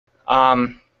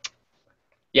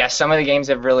Yeah, some of the games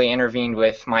that have really intervened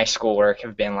with my schoolwork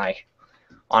have been like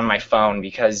on my phone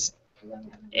because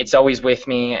it's always with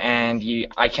me and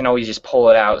I can always just pull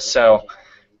it out. So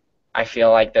I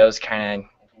feel like those kind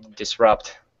of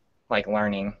disrupt like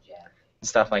learning and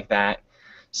stuff like that.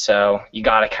 So you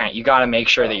gotta make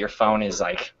sure that your phone is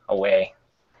like away,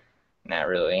 and that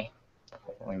really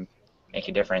will make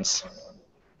a difference.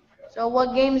 So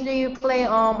what games do you play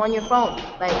on your phone?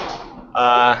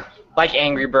 Uh, like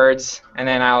Angry Birds, and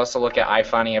then I also look at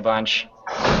iFunny a bunch.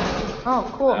 Oh,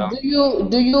 cool. So, Do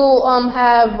you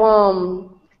have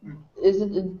is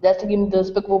it that's the game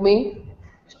Despicable Me?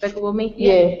 Despicable Me?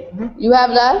 Yeah. Mhm. You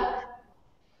have that?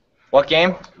 what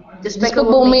game?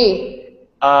 Despicable Me. Me.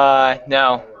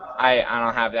 No, I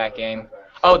don't have that game.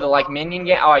 Oh, the like Minion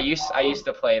game. Oh, I used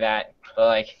to play that, but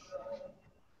like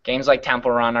games like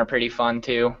Temple Run are pretty fun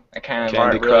too. I kind of Candy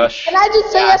aren't really. Crush. Can I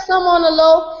just say Yeah. that something on the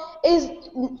low is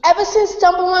ever since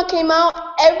Temple Run came out,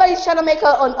 everybody's trying to make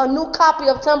a new copy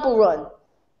of Temple Run.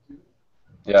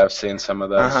 Yeah, I've seen some of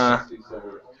those. Uh-huh.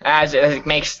 As it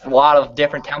makes a lot of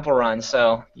different Temple Runs,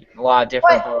 so a lot of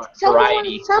different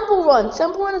variety. Temple Run,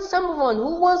 Temple Run is Temple Run.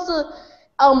 Who wants to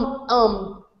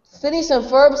Phineas and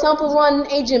Ferb Temple Run,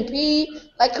 Agent P?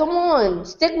 Like, come on,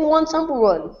 stick with one Temple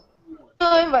Run.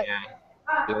 But,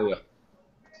 Yeah.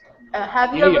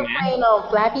 have you Yeah, ever man. played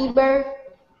Flappy Bird?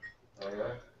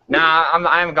 Nah,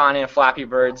 I haven't gone into Flappy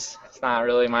Birds. It's not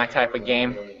really my type of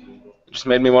game. It just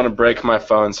made me want to break my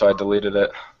phone, so I deleted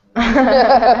it.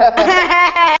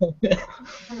 Yeah.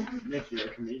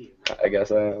 I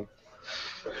guess I am.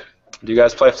 Do you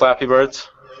guys play Flappy Birds?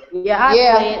 Yeah, I Yeah,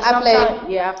 play it. I play it. Sometimes,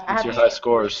 yeah, I What's have your high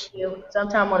scores? to.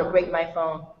 Sometimes I want to break my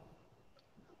phone.